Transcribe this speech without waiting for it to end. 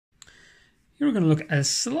Here we're going to look at a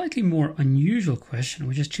slightly more unusual question,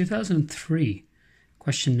 which is 2003,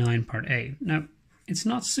 question 9, part A. Now, it's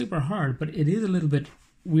not super hard, but it is a little bit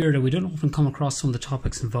weirder. We don't often come across some of the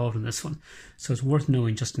topics involved in this one, so it's worth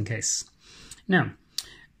knowing just in case. Now,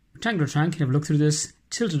 rectangular tank, you can have a look through this,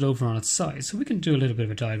 tilted over on its side. So we can do a little bit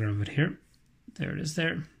of a diagram of it here. There it is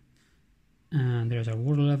there. And there's our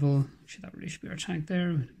water level. Actually, that really should be our tank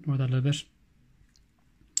there. Ignore that a little bit.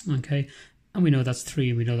 Okay, and we know that's 3,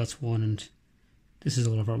 and we know that's 1, and this is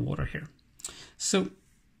all of our water here. So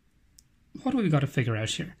what do we got to figure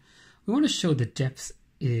out here? We want to show the depth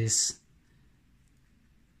is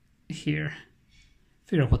here.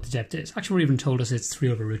 Figure out what the depth is. Actually, we're even told us it's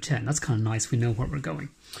 3 over root 10. That's kind of nice. We know where we're going.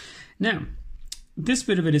 Now, this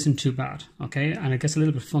bit of it isn't too bad, okay? And it gets a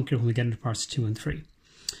little bit funkier when we get into parts 2 and 3.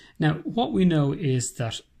 Now, what we know is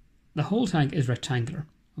that the whole tank is rectangular,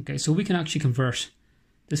 okay? So we can actually convert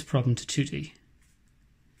this problem to 2D.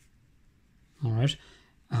 All right,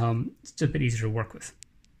 it's just a bit easier to work with.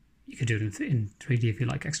 You could do it in 3D if you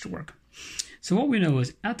like extra work. So what we know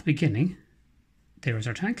is at the beginning, there is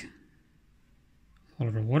our tank, all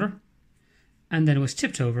of our water, and then it was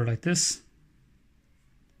tipped over like this.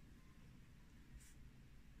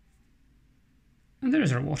 And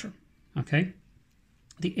there's our water, okay?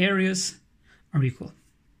 The areas are equal.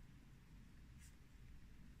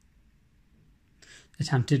 The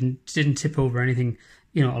tank didn't tip over anything,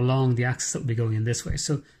 you know, along the axis that would be going in this way.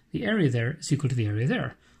 So the area there is equal to the area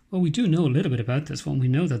there. Well, we do know a little bit about this one. We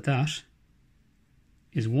know that that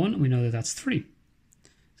is 1, and we know that that's 3.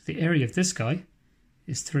 So the area of this guy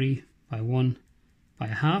is 3 by 1 by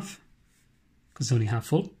a half, because it's only half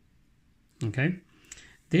full. Okay.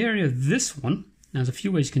 The area of this one, now there's a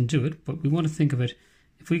few ways you can do it, but we want to think of it,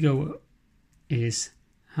 if we go, is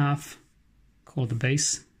half called the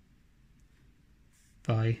base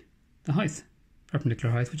by the height,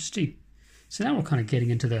 perpendicular height, which is d. So now we're kind of getting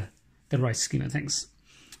into the right scheme of things.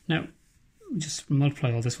 Now, just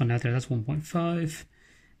multiply all this one out there, that's 1.5,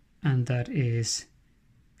 and that is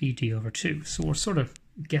BD over 2. So we're sort of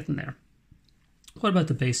getting there. What about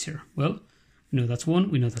the base here? Well, we know that's 1,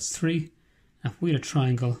 we know that's 3. Now if we had a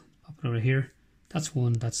triangle, pop it over here, that's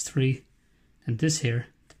 1, that's 3. And this here,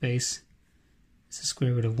 the base, is the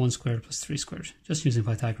square root of 1 squared plus 3 squared, just using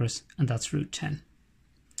Pythagoras, and that's root 10.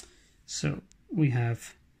 So we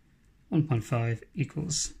have 1.5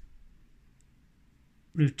 equals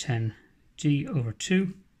root 10 d over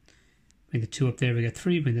 2. Bring the 2 up there, we get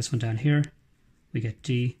 3. Bring this one down here, we get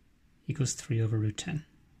d equals 3 over root 10.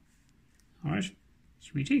 All right,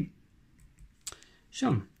 QED.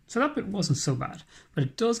 Shown. So that bit wasn't so bad, but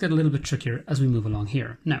it does get a little bit trickier as we move along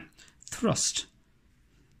here. Now, thrust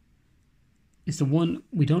is the one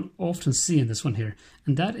we don't often see in this one here,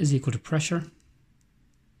 and that is equal to pressure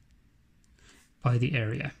by the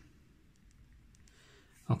area.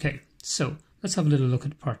 Okay, so let's have a little look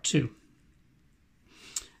at part 2.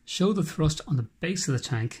 Show the thrust on the base of the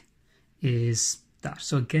tank is that.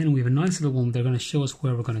 So again, we have a nice little one. They're going to show us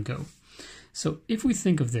where we're going to go. So if we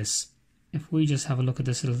think of this, if we just have a look at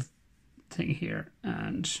this little thing here,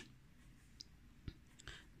 and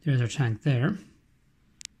there's our tank there.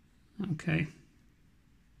 Okay.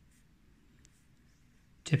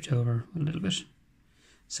 Tipped over a little bit.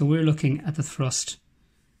 So we're looking at the thrust.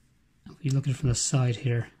 If you look at it from the side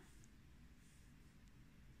here,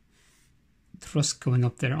 thrust going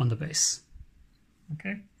up there on the base.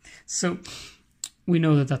 Okay, so we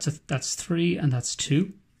know that that's 3 and that's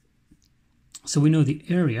 2. So we know the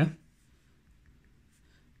area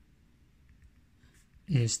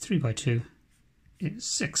is 3 by 2 is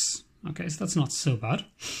 6. Okay, so that's not so bad.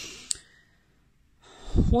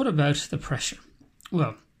 What about the pressure?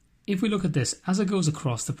 Well, if we look at this, as it goes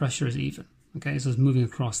across, the pressure is even. Okay, so it's moving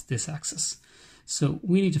across this axis. So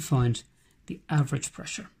we need to find the average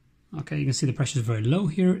pressure. Okay, you can see the pressure is very low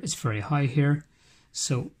here, it's very high here.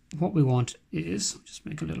 So what we want is, just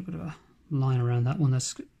make a little bit of a line around that one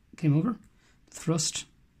that came over. The thrust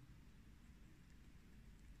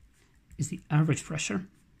is the average pressure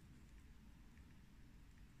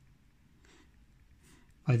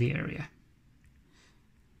by the area.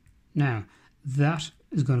 Now, that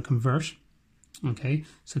is going to convert. Okay,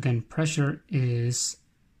 so again, pressure is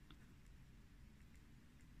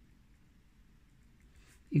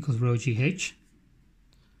equals rho GH.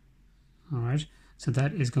 All right, so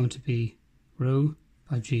that is going to be rho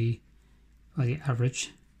by G by the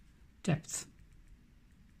average depth.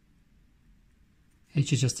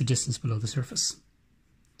 H is just the distance below the surface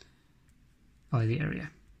by the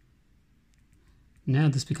area. Now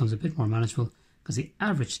this becomes a bit more manageable because the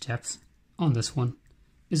average depth on this one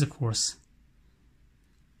is, of course,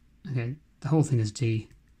 okay, the whole thing is d,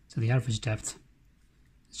 So the average depth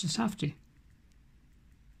is just half d.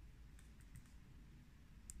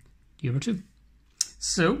 D over 2.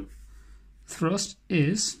 So thrust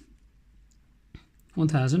is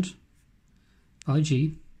 1000 by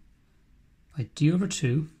g by d over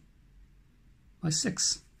 2 by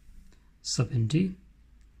 6. Sub in d,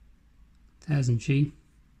 1000 g,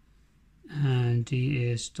 and d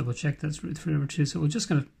is, double check, that's root 3 over 2. So we're just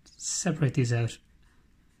going to separate these out.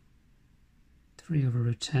 3 over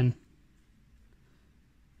root 10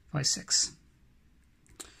 by 6.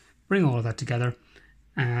 Bring all of that together,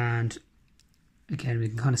 and again we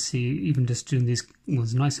can kind of see, even just doing these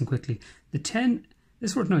ones nice and quickly, the 10,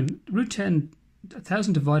 this word now, root 10,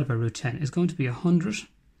 1000 divided by root 10 is going to be 100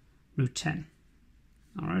 root 10.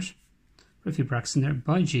 Alright, put a few brackets in there,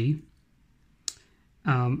 by g.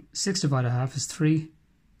 6 divided by half is 3,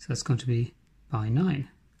 so that's going to be by 9.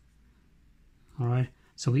 Alright,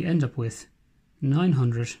 so we end up with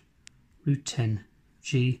 900 root 10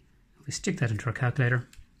 g. If we stick that into our calculator,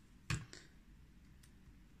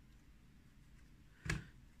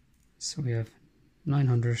 so we have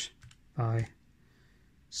 900 by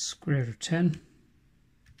square root of 10.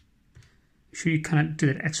 Make sure you kind of do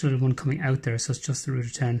that extra little one coming out there, so it's just the root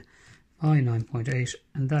of 10 by 9.8,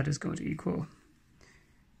 and that is going to equal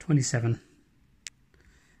 27.9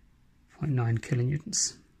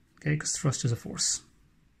 kilonewtons. Okay, because thrust is a force.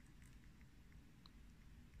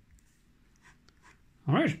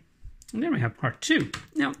 Alright, and then we have part 2.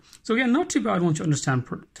 Now, so again, not too bad once you understand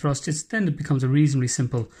thrust. Then it becomes a reasonably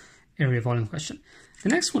simple area volume question. The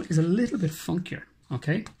next one is a little bit funkier,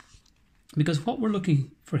 okay? Because what we're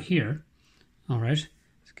looking for here, alright,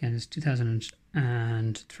 again is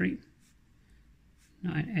 2003,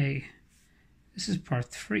 9a. This is part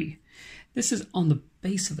 3. This is on the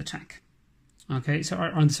base of the tank, okay? So,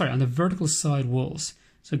 on the vertical side walls.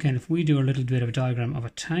 So again, if we do a little bit of a diagram of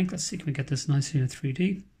a tank, let's see, can we get this nicely in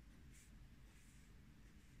 3D?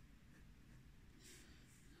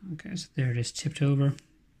 Okay, so there it is, tipped over.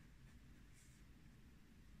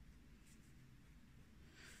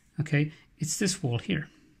 Okay, it's this wall here.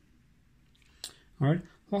 All right,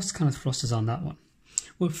 what kind of thrust is on that one?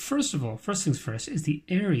 Well, first of all, first things first, is the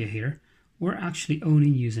area here, we're actually only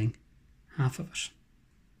using half of it.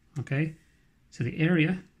 Okay, so the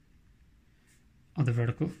area of the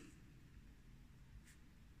vertical.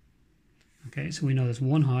 Okay, so we know there's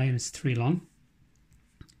 1 high and it's 3 long,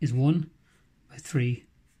 is 1 by 3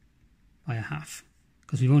 by a half,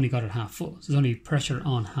 because we've only got it half full. So there's only pressure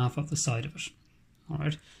on half of the side of it. All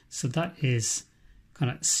right, so that is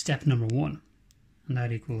kind of step number 1, and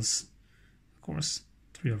that equals, of course,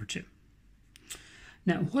 3 over 2.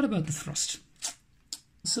 Now, what about the thrust?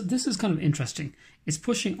 So this is kind of interesting. It's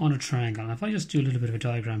pushing on a triangle. And if I just do a little bit of a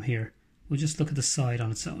diagram here, we'll just look at the side on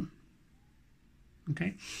its own.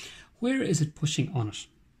 Okay, where is it pushing on it?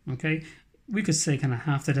 Okay, we could say kind of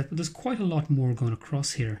half the depth, but there's quite a lot more going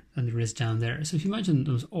across here than there is down there. So if you imagine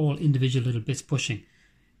those all individual little bits pushing,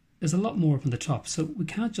 there's a lot more up on the top. So we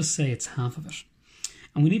can't just say it's half of it.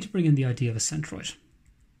 And we need to bring in the idea of a centroid.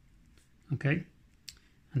 Okay,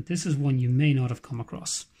 and this is one you may not have come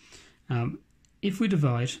across. If we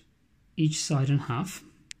divide each side in half,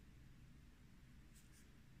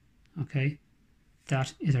 okay,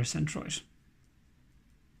 that is our centroid.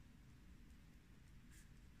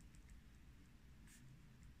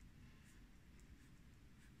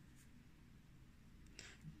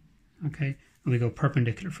 Okay, and we go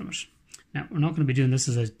perpendicular from it. Now, we're not going to be doing this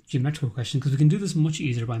as a geometrical question because we can do this much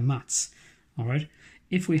easier by maths. All right,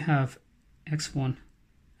 if we have x1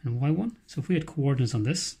 and y1, so if we had coordinates on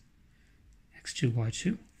this, x2,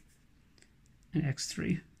 y2, and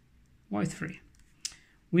x3, y3,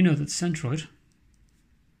 we know that centroid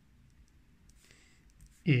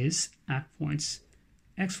is at points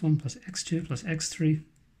x1 plus x2 plus x3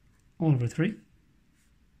 all over 3,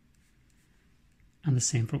 and the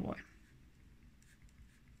same for y.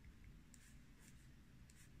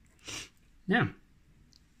 Now,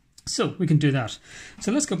 so we can do that.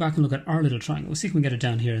 So let's go back and look at our little triangle. We'll see if we can get it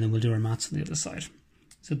down here, and then we'll do our maths on the other side.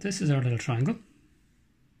 So this is our little triangle.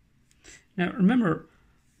 Now remember,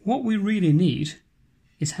 what we really need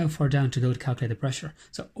is how far down to go to calculate the pressure.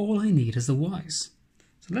 So all I need is the y's.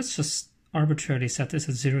 So let's just arbitrarily set this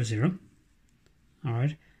at 0, 0. All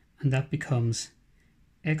right, and that becomes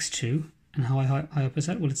x2. And how high up is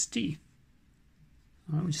that? Well, it's d.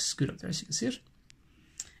 All right, we'll just scoot up there so you can see it.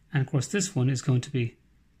 And of course, this one is going to be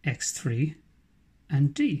x3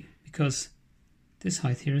 and d, because this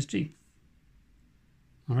height here is d.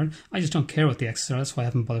 All right, I just don't care what the x's are, that's why I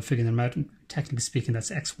haven't bothered figuring them out. And technically speaking,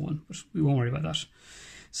 that's x1, but we won't worry about that.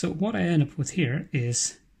 So what I end up with here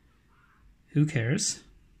is, who cares?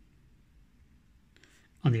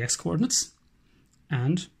 on the x-coordinates,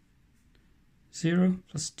 and 0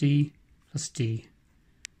 plus d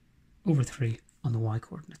over 3 on the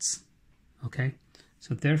y-coordinates. Okay,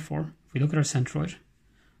 so therefore, if we look at our centroid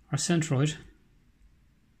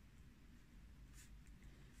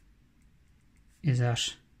is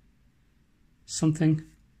at something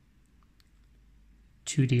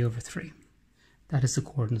 2d over 3. That is the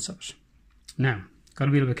coordinates of it. Now, got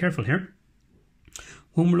to be a little bit careful here.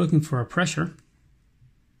 When we're looking for our pressure,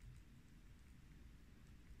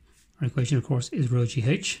 our equation, of course, is rho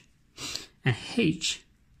GH, and H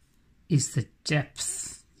is the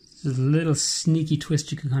depth. There's a little sneaky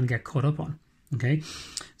twist you can kind of get caught up on. Okay,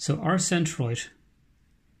 so our centroid,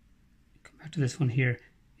 come back to this one here,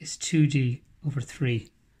 is 2d over 3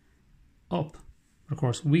 up. Of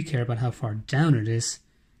course, we care about how far down it is,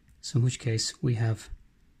 so in which case we have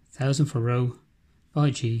 1000 for rho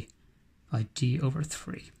by g by d over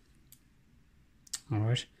 3.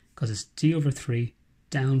 Alright, because it's d over 3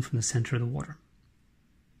 down from the centre of the water.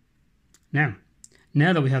 Now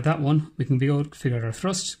that we have that one, we can be able to figure out our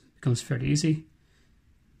thrust. It becomes fairly easy.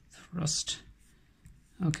 Thrust.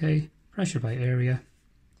 Okay, pressure by area.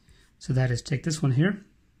 So that is, take this one here,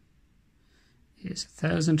 is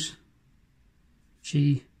 1000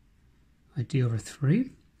 g by d over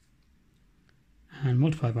 3, and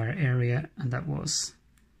multiply by our area, and that was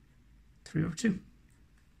 3 over 2.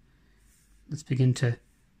 Let's begin to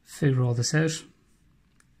figure all this out.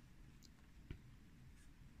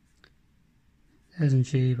 1000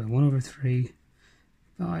 g by 1 over 3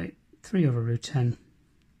 by 3 over root 10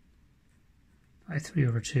 by 3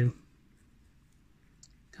 over 2.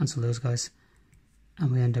 Cancel those guys.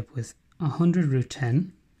 And we end up with 100 root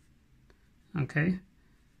 10. Okay.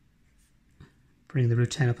 Bring the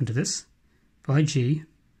root 10 up into this. By g,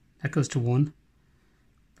 that goes to 1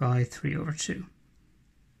 by 3 over 2.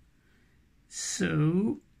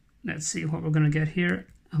 So let's see what we're going to get here.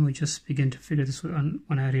 And we just begin to figure this one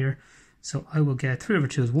out here. So I will get 3 over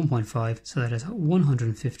 2 is 1.5, so that is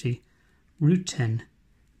 150 root 10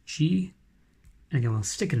 g. And again, we'll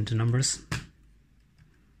stick it into numbers.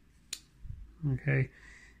 Okay,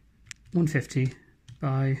 150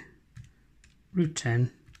 by root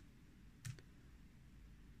 10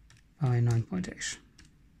 by 9.8.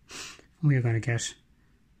 And we are going to get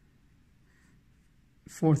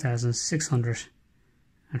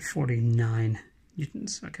 4,649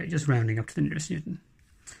 newtons. Okay, just rounding up to the nearest newton.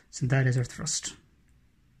 So that is our thrust.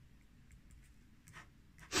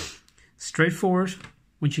 Straightforward.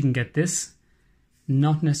 Once you can get this,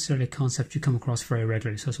 not necessarily a concept you come across very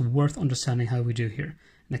regularly, so it's worth understanding how we do here.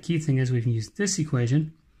 And the key thing is we can use this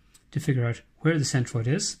equation to figure out where the centroid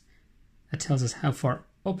is. That tells us how far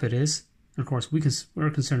up it is. And of course,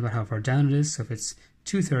 we're concerned about how far down it is. So if it's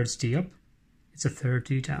 2/3 d up, it's 1/3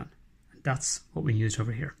 d down. And that's what we used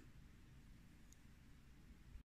over here.